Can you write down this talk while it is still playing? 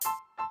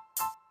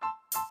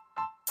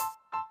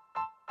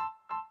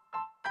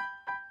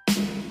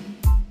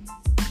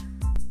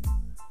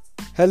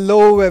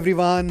Hello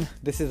everyone,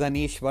 this is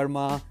Anish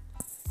Verma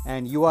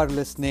and you are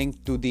listening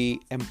to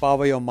the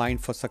Empower Your Mind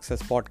for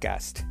Success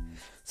podcast.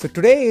 So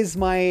today is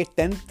my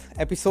 10th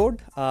episode.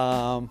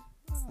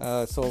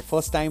 So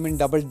first time in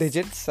double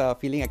digits,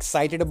 feeling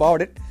excited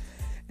about it.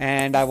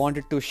 And I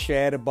wanted to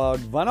share about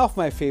one of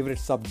my favorite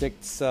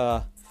subjects,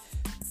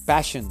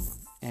 passion.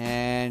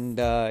 And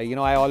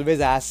I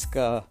always ask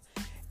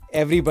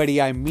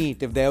everybody I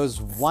meet, if there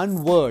was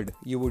one word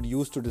you would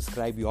use to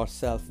describe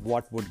yourself,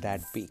 what would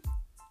that be?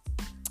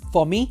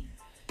 For me,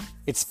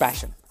 it's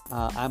passion.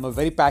 I'm a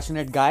very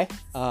passionate guy,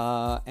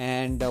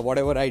 and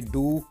whatever I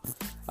do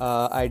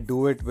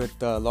it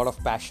with a lot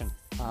of passion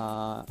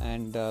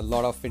and a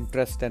lot of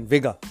interest and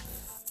vigor.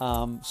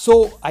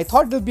 So I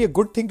thought it would be a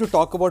good thing to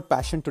talk about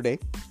passion today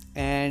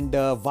and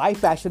why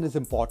passion is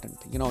important.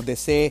 They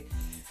say,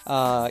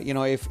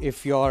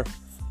 if your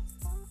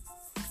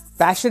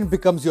passion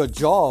becomes your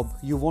job,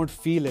 you won't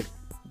feel it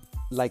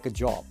like a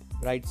job.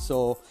 Right.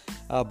 So,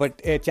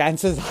 but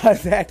chances are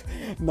that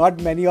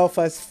not many of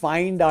us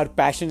find our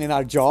passion in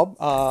our job.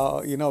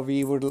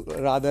 We would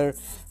rather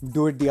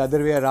do it the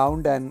other way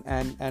around.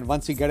 And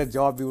once we get a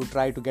job, we would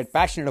try to get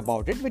passionate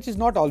about it, which is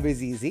not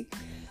always easy.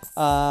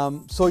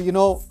 Especially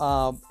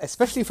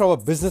from a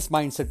business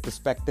mindset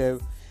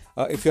perspective,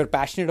 if you're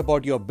passionate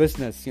about your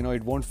business,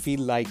 it won't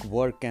feel like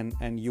work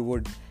and you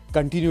would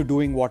continue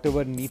doing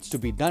whatever needs to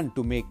be done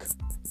to make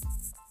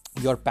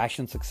your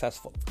passion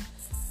successful.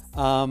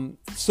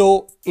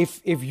 So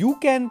if you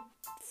can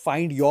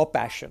find your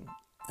passion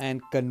and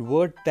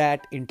convert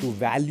that into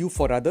value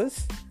for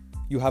others,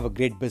 you have a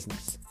great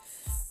business.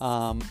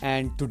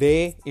 And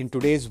today, in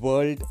today's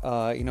world,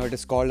 it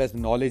is called as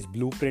knowledge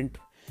blueprint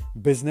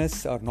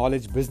business or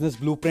knowledge business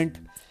blueprint.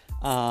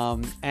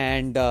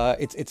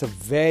 It's a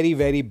very,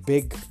 very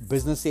big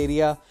business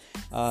area.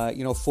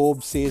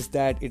 Forbes says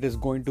that it is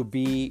going to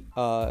be,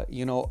 a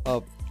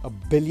 $1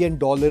 billion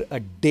a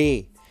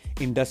day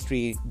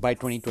industry by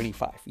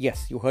 2025.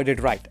 Yes, you heard it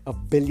right.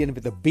 $1 billion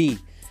with a B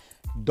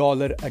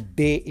dollar a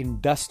day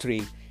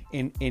industry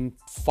in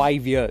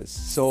 5 years.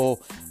 So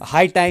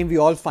high time we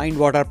all find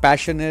what our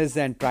passion is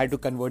and try to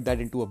convert that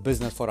into a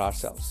business for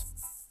ourselves.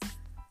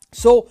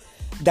 So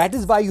that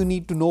is why you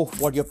need to know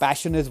what your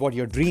passion is, what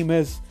your dream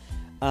is.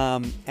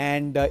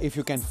 If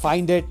you can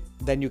find it,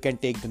 then you can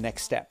take the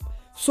next step.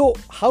 So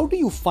how do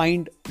you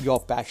find your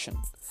passion?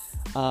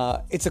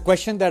 It's a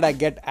question that I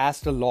get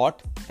asked a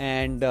lot,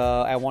 and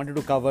I wanted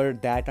to cover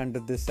that under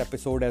this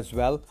episode as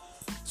well.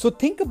 So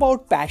think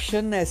about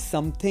passion as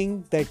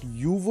something that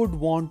you would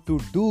want to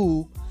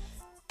do,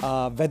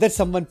 whether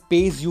someone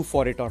pays you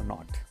for it or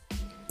not.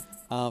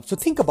 So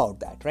think about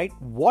that, right?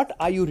 What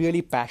are you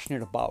really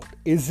passionate about?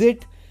 Is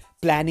it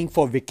planning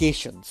for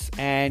vacations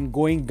and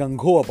going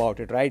gung-ho about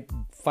it, right?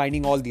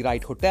 Finding all the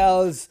right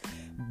hotels,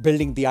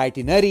 building the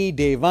itinerary,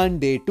 day 1,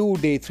 day 2,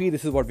 day 3,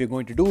 this is what we're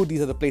going to do.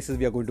 These are the places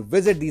we are going to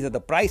visit. These are the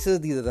prices.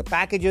 These are the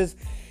packages.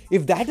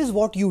 If that is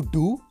what you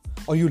do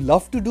or you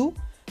love to do,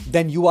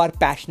 then you are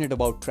passionate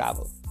about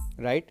travel,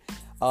 right?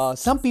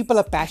 Some people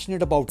are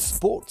passionate about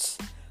sports.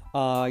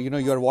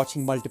 You're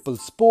watching multiple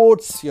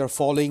sports. You're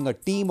following a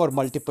team or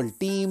multiple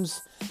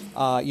teams.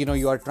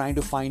 You are trying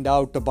to find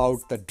out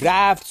about the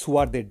drafts. Who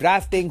are they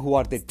drafting? Who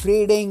are they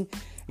trading?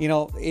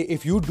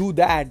 If you do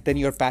that, then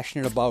you're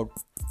passionate about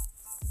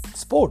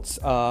sports.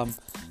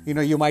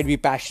 You might be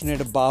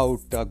passionate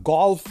about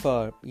golf,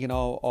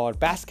 or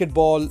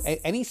basketball,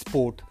 any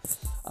sport,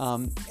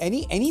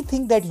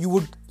 anything that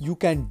you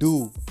can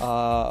do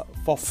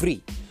for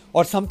free,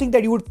 or something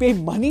that you would pay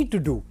money to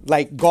do,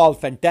 like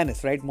golf and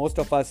tennis, right? Most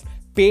of us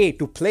pay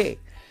to play.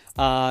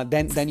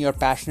 Then you're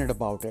passionate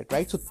about it,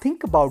 right? So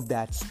think about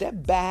that. Step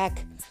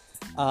back.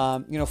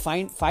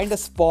 Find a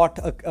spot,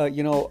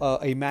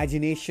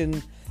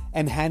 imagination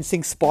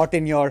enhancing spot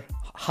in your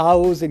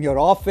house, in your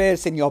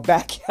office, in your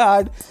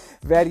backyard,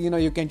 where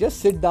you can just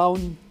sit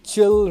down,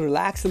 chill,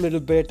 relax a little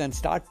bit, and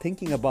start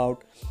thinking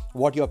about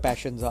what your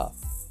passions are.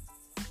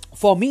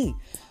 For me,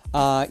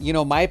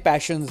 my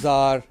passions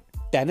are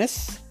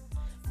tennis,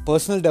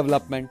 personal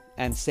development,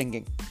 and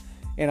singing.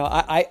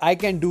 I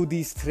can do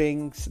these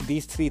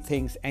three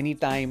things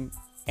anytime,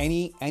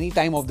 any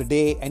time of the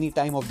day, any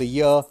time of the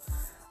year,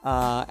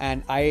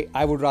 and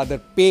I would rather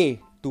pay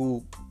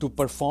to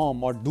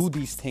perform or do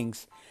these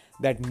things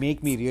that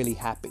make me really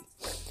happy.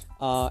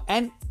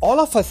 And all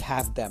of us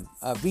have them.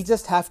 We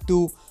just have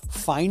to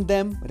find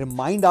them,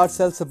 remind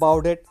ourselves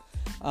about it,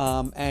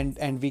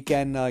 and we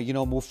can,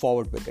 move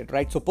forward with it,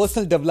 right? So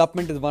personal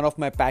development is one of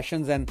my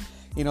passions, and,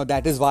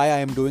 that is why I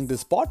am doing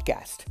this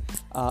podcast.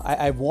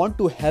 I want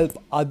to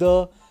help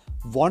other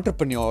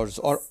entrepreneurs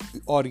or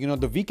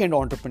the weekend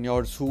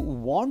entrepreneurs who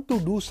want to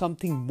do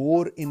something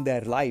more in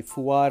their life,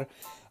 who are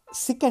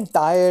sick and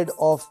tired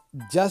of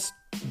just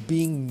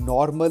being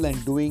normal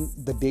and doing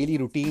the daily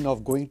routine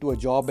of going to a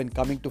job and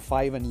coming to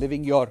 5 and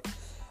living your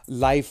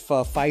life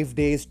 5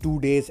 days, 2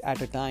 days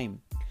at a time.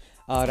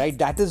 Right?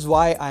 That is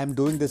why I am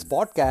doing this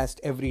podcast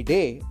every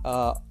day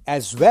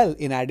as well,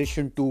 in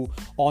addition to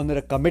honor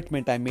a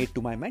commitment I made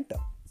to my mentor.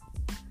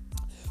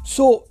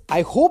 So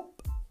I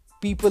hope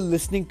people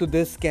listening to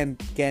this can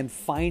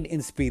find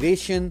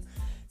inspiration,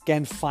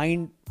 can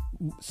find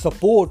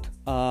support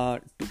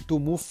to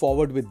move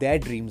forward with their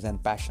dreams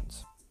and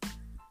passions.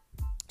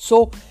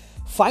 So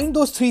find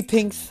those three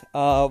things,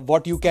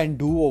 what you can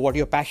do or what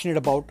you're passionate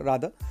about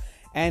rather.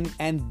 And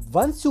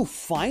once you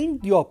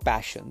find your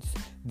passions,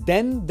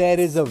 then there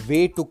is a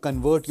way to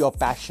convert your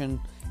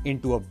passion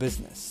into a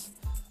business.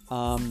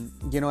 And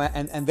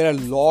there's a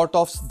lot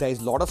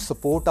of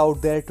support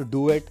out there to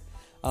do it.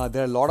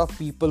 There are a lot of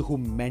people who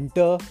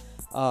mentor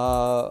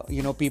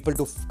people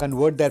to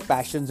convert their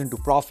passions into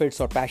profits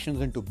or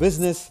passions into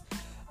business.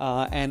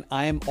 And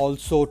I am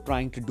also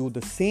trying to do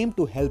the same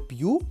to help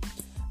you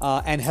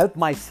and help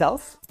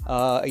myself.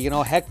 We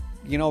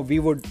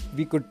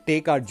could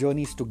take our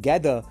journeys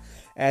together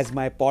as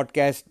my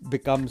podcast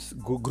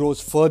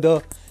grows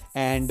further,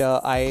 and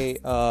I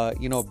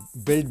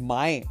build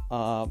my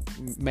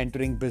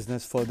mentoring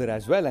business further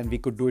as well, and we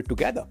could do it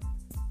together.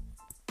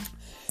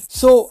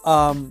 So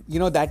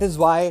that is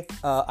why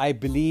I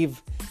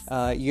believe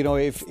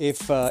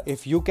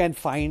if you can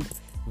find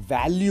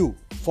value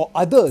for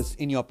others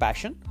in your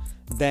passion,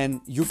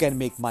 then you can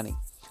make money.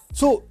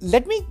 So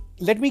let me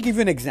give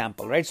you an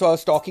example, right? So I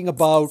was talking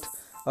about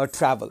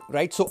travel,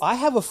 right? So I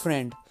have a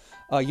friend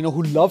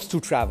who loves to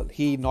travel.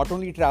 He not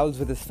only travels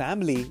with his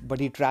family, but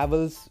he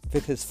travels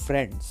with his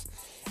friends.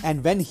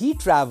 And when he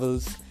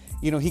travels,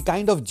 he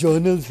kind of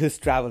journals his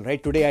travel,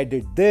 right? Today I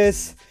did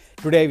this.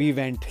 Today we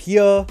went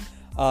here.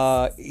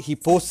 He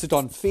posts it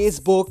on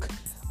Facebook.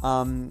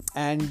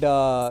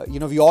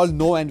 We all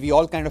know and we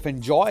all kind of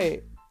enjoy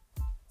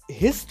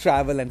his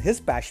travel and his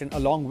passion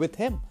along with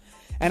him.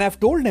 And I've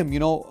told him,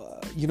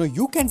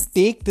 you can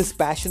take this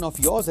passion of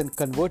yours and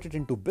convert it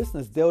into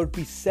business. There would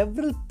be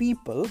several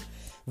people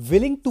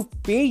willing to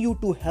pay you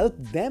to help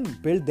them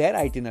build their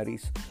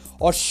itineraries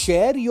or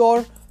share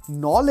your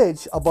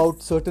knowledge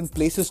about certain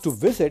places to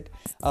visit,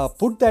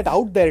 put that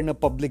out there in a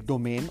public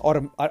domain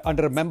or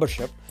under a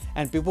membership,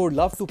 and people would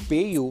love to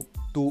pay you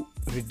to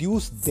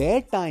reduce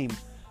their time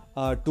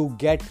to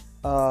get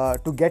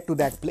to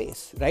that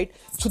place, right?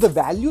 So the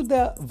value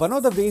there, one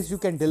of the ways you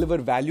can deliver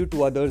value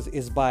to others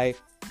is by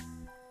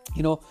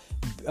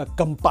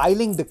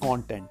compiling the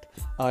content,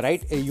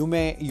 right? You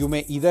may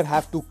either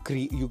have to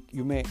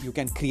you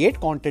can create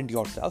content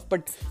yourself,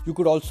 but you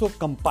could also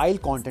compile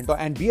content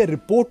and be a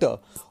reporter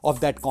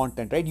of that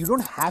content, right? You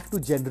don't have to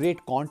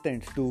generate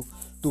content to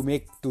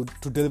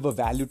deliver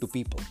value to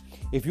people.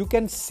 If you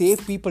can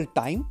save people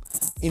time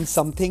in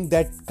something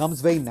that comes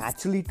very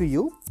naturally to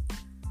you,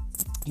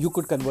 you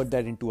could convert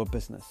that into a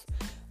business,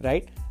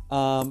 right?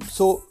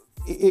 So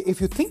if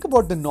you think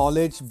about the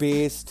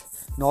knowledge-based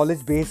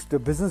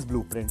business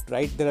blueprint,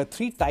 right? There are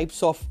three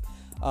types of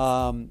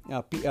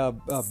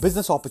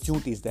business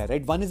opportunities there,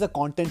 right? One is a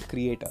content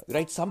creator,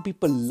 right? Some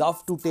people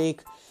love to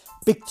take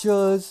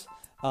pictures.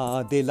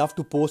 They love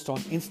to post on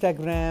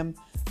Instagram.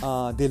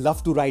 They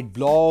love to write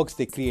blogs.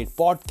 They create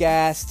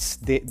podcasts.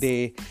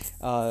 They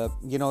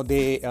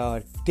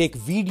take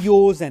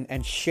videos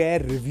and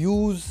share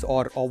reviews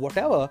or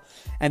whatever.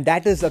 And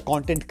that is a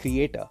content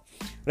creator,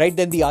 right?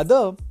 Then the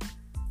other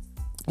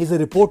is a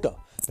reporter,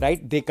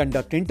 right? They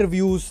conduct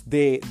interviews.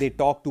 They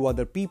talk to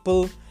other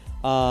people.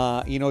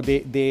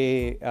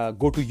 They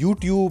go to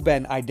YouTube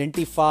and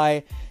identify,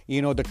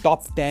 the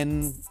top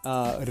 10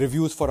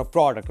 reviews for a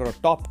product or a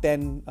top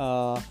 10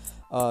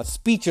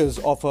 speeches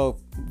of a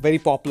very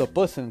popular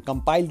person,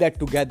 compile that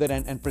together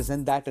and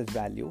present that as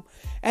value.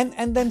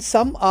 And then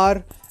some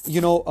are,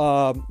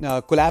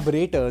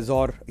 collaborators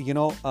or,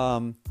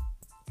 who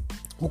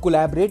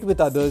collaborate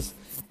with others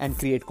and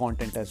create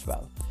content as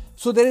well.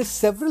 So there is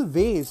several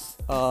ways,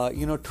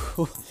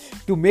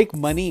 to make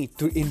money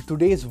in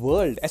today's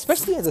world,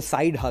 especially as a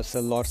side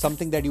hustle or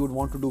something that you would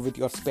want to do with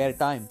your spare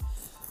time,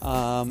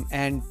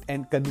 and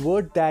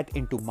convert that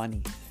into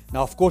money.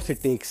 Now, of course,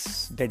 it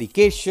takes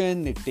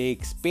dedication, it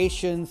takes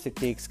patience, it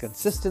takes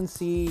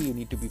consistency. You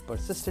need to be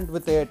persistent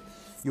with it.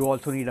 You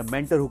also need a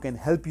mentor who can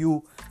help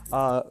you,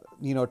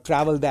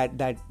 travel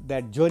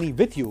that journey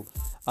with you.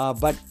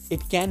 But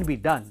it can be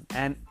done,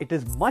 and it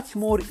is much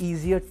more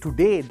easier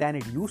today than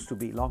it used to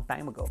be a long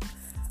time ago,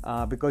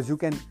 because you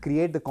can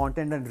create the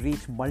content and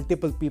reach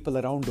multiple people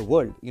around the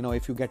world.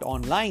 If you get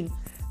online,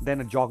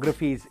 then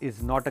geography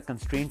is not a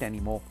constraint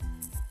anymore,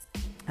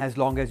 as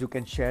long as you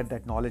can share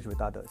that knowledge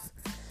with others,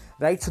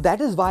 right? So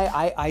that is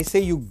why I say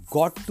you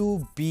got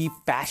to be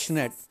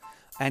passionate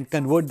and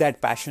convert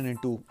that passion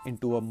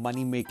into a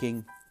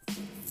money-making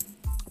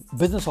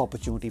business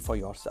opportunity for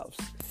yourselves.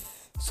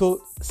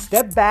 So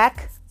step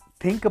back,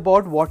 think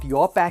about what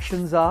your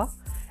passions are,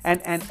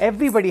 and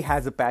everybody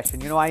has a passion.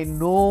 I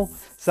know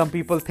some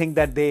people think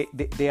that they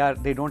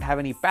don't have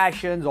any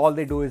passions. All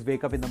they do is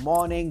wake up in the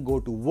morning, go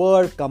to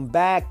work, come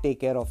back, take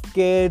care of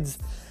kids,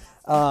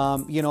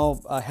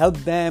 help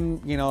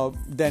them,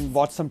 then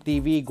watch some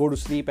TV, go to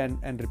sleep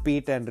and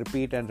repeat,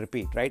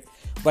 right?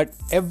 But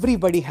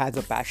everybody has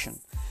a passion.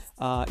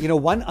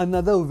 One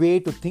another way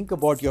to think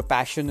about your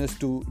passion is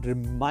to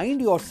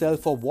remind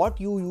yourself of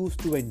what you used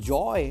to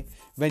enjoy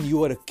when you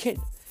were a kid.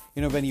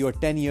 when you were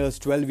 10 years,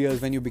 12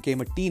 years, when you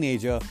became a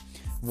teenager,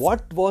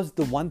 what was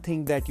the one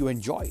thing that you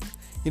enjoyed?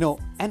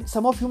 And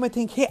some of you may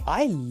think, hey,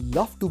 I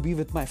love to be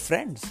with my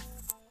friends.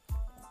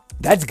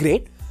 That's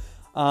great.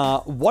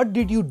 What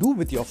did you do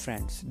with your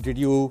friends? Did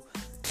you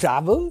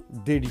travel?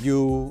 Did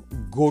you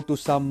go to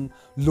some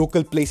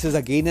local places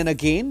again and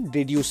again?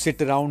 Did you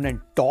sit around and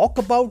talk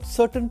about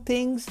certain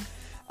things?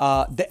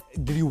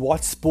 Did you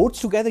watch sports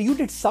together? You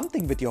did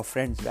something with your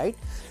friends, right?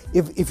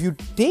 If you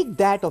take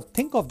that or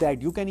think of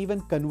that, you can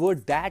even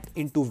convert that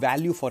into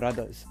value for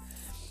others.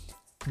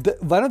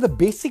 One of the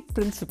basic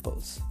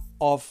principles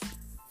of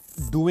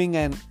doing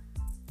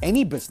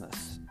any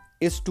business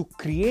is to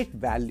create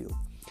value.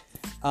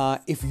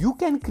 If you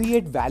can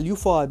create value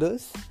for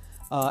others,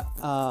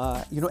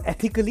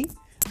 ethically,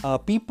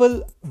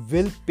 people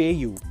will pay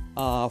you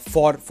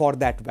for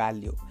that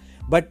value.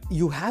 But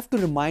you have to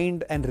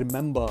remind and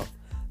remember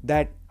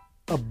that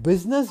a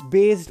business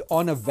based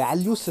on a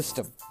value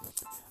system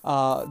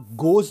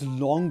goes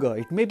longer.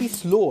 It may be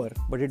slower,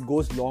 but it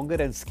goes longer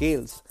and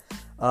scales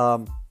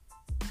to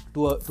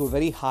a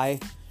very high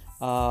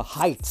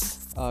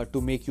heights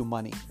to make you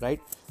money, right?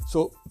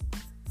 So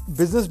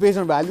business based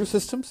on value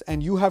systems,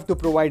 and you have to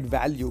provide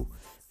value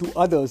to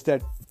others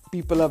that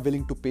people are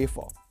willing to pay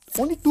for.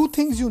 Only two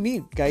things you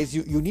need, guys.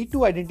 You need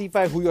to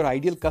identify who your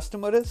ideal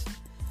customer is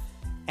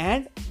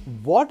and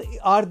what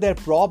are their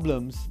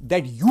problems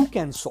that you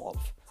can solve.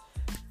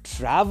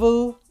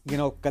 Travel,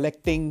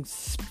 collecting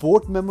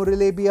sport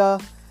memorabilia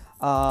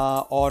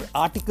or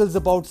articles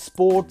about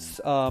sports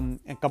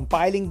and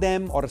compiling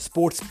them, or a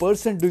sports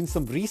person doing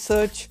some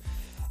research.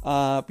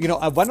 I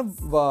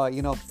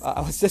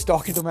was just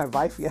talking to my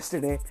wife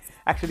yesterday.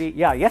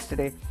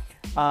 Yesterday.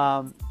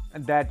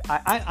 That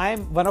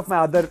I'm one of my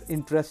other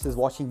interests is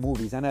watching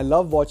movies, and I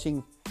love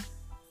watching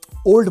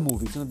old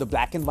movies, the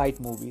black and white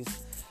movies,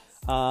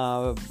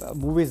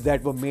 movies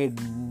that were made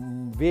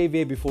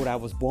way before I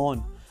was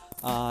born.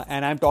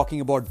 And I'm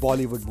talking about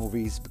Bollywood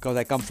movies because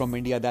I come from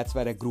India. That's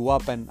where I grew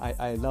up, and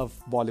I love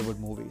Bollywood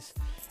movies.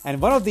 And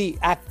one of the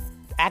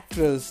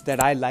actors that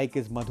I like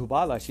is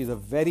Madhubala. She's a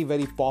very,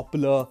 very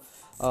popular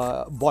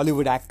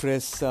Bollywood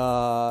actress.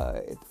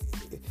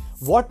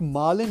 What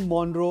Marilyn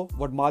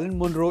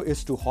Monroe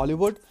is to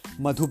Hollywood,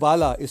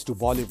 Madhubala is to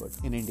Bollywood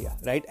in India,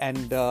 right?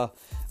 And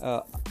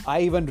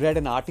I even read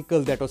an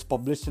article that was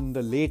published in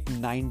the late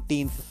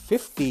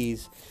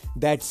 1950s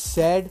that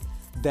said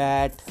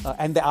that,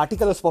 and the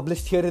article was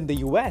published here in the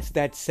US,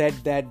 that said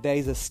that there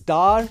is a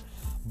star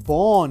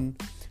born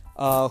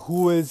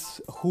who is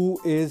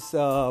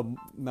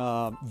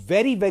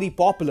very, very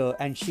popular,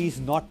 and she's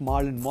not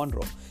Marilyn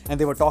Monroe. And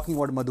they were talking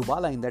about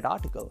Madhubala in that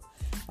article.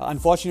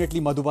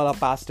 Unfortunately, Madhubala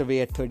passed away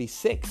at the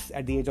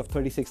age of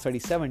 36,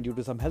 37 due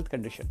to some health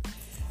condition.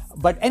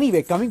 But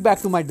anyway, coming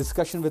back to my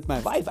discussion with my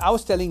wife, I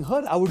was telling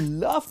her I would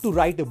love to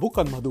write a book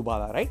on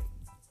Madhubala, right?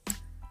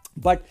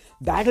 But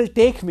that'll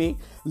take me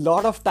a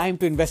lot of time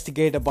to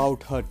investigate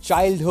about her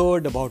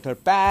childhood, about her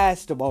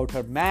past, about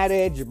her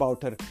marriage,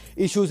 about her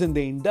issues in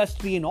the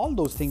industry and all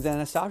those things. And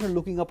I started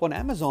looking up on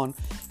Amazon,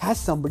 has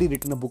somebody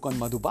written a book on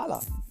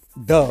Madhubala?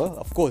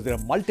 Of course, there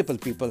are multiple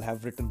people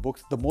have written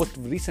books. The most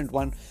recent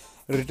one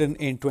written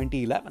in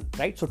 2011,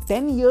 right? So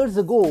 10 years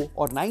ago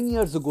or 9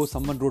 years ago,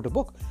 someone wrote a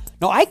book.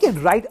 Now I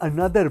can write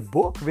another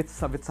book with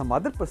some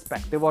other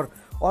perspective, or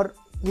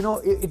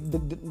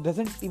it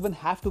doesn't even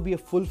have to be a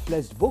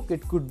full-fledged book.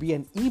 It could be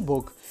an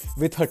ebook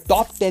with her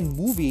top 10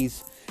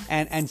 movies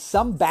and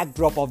some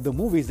backdrop of the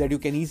movies that you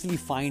can easily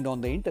find on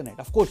the internet.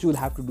 Of course, you will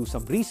have to do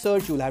some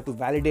research. You will have to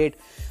validate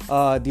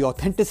the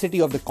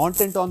authenticity of the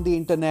content on the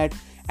internet.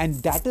 And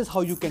that is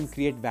how you can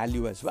create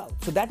value as well.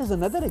 So that is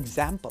another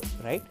example,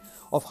 right,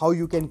 of how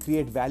you can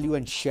create value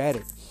and share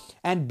it.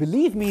 And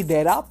believe me,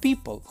 there are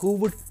people who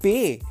would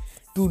pay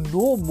to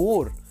know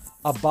more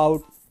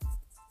about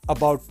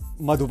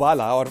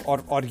Madhubala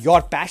or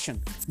your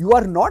passion. You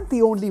are not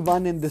the only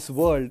one in this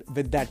world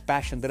with that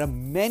passion. There are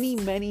many,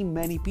 many,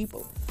 many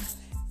people.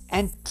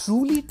 And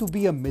truly to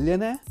be a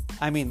millionaire,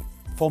 I mean,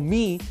 for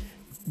me,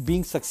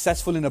 being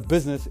successful in a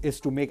business is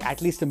to make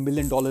at least $1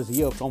 million a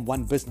year from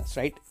one business,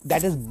 right?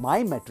 That is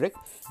my metric.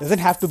 Doesn't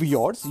have to be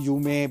yours. You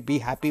may be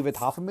happy with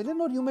 $500,000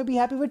 or you may be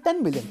happy with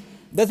 10 million.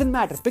 Doesn't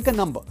matter. Pick a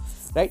number,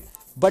 right?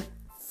 But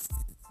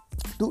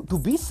to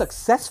be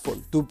successful,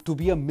 to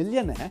be a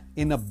millionaire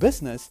in a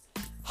business,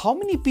 how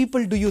many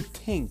people do you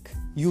think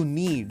you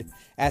need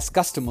as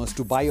customers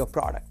to buy your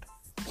product?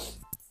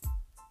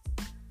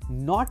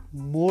 Not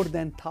more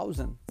than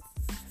 1,000.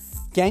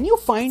 Can you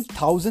find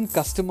 1,000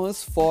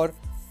 customers for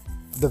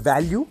the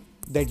value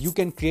that you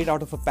can create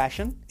out of a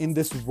passion in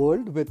this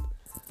world with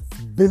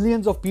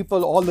billions of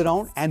people all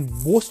around and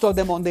most of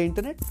them on the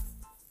internet?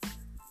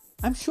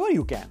 I'm sure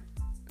you can.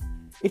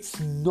 It's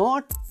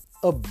not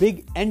a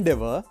big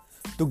endeavor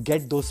to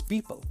get those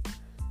people.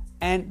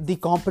 And the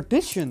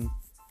competition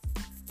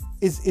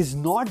is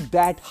not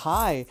that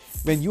high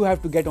when you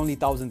have to get only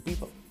 1,000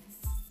 people,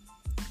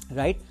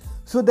 right?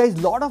 So there's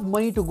a lot of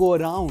money to go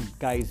around,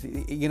 guys.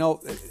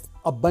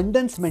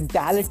 Abundance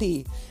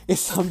mentality is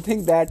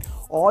something that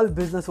all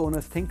business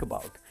owners think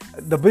about.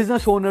 the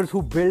business owners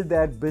who build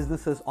their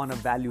businesses on a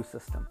value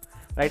system,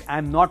 right?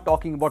 I'm not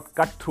talking about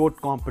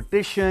cutthroat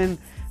competition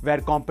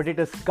where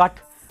competitors cut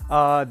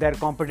their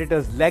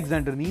competitors' legs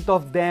underneath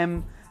of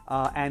them,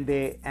 and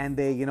they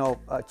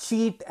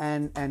cheat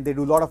and they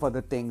do a lot of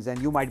other things.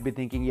 And you might be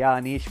thinking, yeah,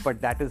 Anish,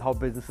 but that is how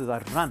businesses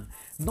are run.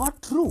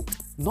 Not true.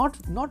 Not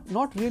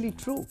really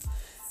true.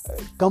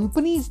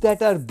 Companies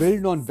that are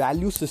built on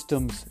value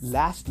systems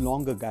last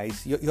longer,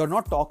 guys. You're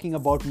not talking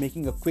about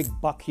making a quick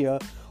buck here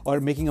or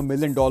making $1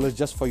 million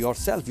just for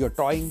yourself. You're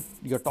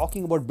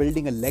talking about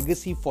building a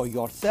legacy for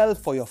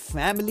yourself, for your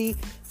family,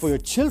 for your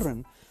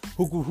children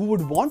who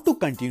would want to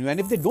continue. And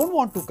if they don't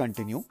want to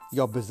continue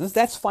your business,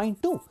 that's fine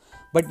too.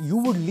 But you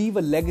would leave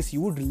a legacy,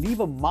 you would leave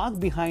a mark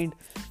behind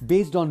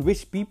based on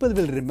which people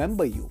will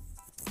remember you.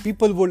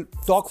 People will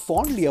talk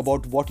fondly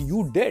about what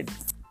you did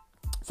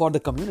for the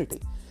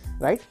community.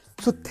 Right?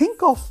 So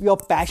think of your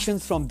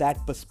passions from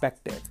that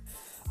perspective,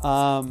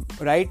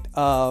 right?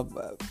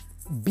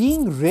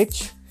 Being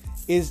rich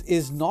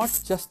is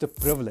not just a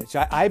privilege.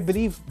 I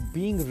believe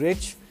being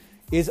rich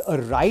is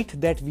a right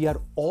that we are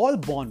all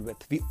born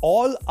with. We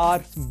all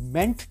are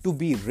meant to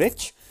be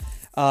rich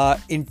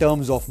in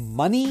terms of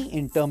money,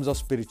 in terms of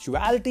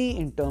spirituality,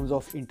 in terms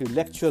of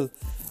intellectual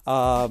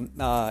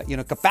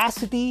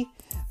capacity,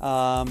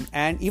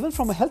 and even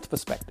from a health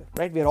perspective,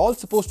 right? We are all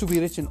supposed to be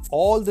rich in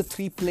all the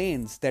three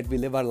planes that we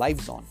live our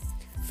lives on: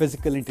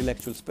 physical,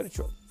 intellectual,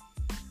 spiritual.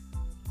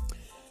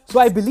 So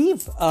I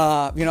believe,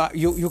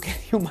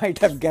 you might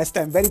have guessed,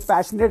 I'm very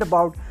passionate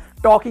about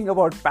talking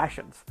about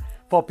passions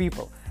for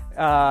people.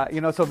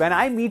 So when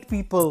I meet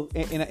people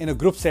in a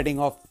group setting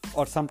or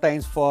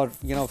sometimes for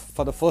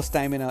the first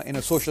time in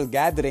a social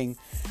gathering,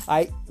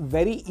 I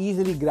very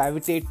easily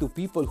gravitate to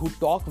people who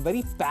talk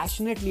very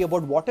passionately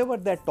about whatever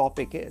that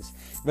topic is,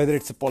 whether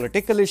it's a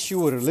political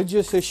issue, a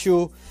religious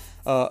issue,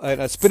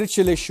 a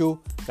spiritual issue,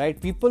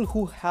 right? People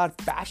who are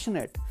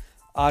passionate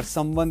are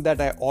someone that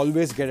I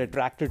always get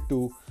attracted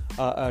to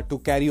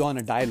carry on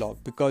a dialogue,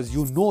 because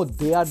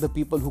they are the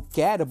people who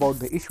care about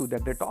the issue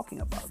that they're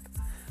talking about.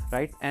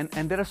 Right? And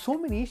there are so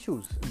many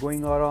issues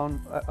going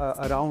around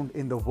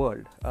in the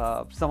world.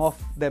 Some of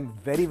them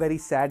very, very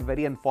sad,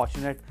 very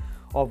unfortunate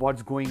of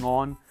what's going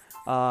on,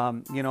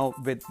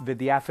 with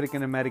the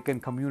African American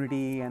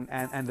community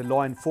and the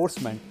law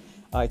enforcement.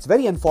 It's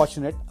very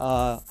unfortunate,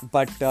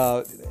 but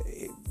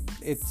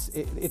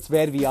it's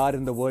where we are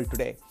in the world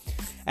today.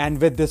 And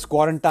with this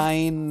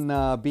quarantine,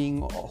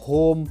 being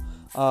home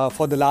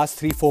for the last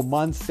 3-4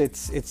 months,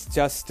 it's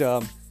just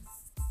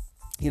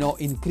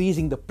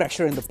increasing the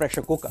pressure in the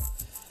pressure cooker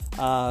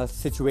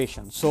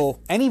situation. So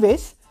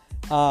anyways,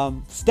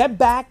 step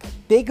back,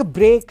 take a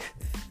break.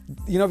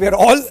 We are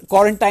all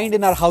quarantined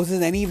in our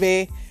houses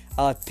anyway.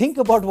 Think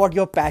about what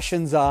your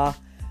passions are.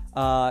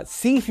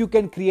 See if you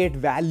can create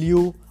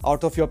value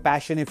out of your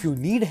passion. If you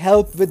need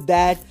help with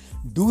that,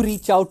 do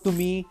reach out to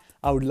me.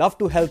 I would love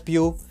to help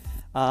you.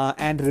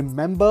 And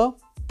remember,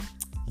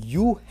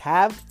 you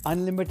have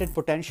unlimited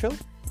potential.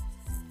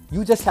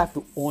 You just have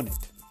to own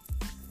it.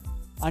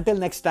 Until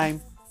next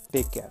time,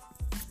 take care.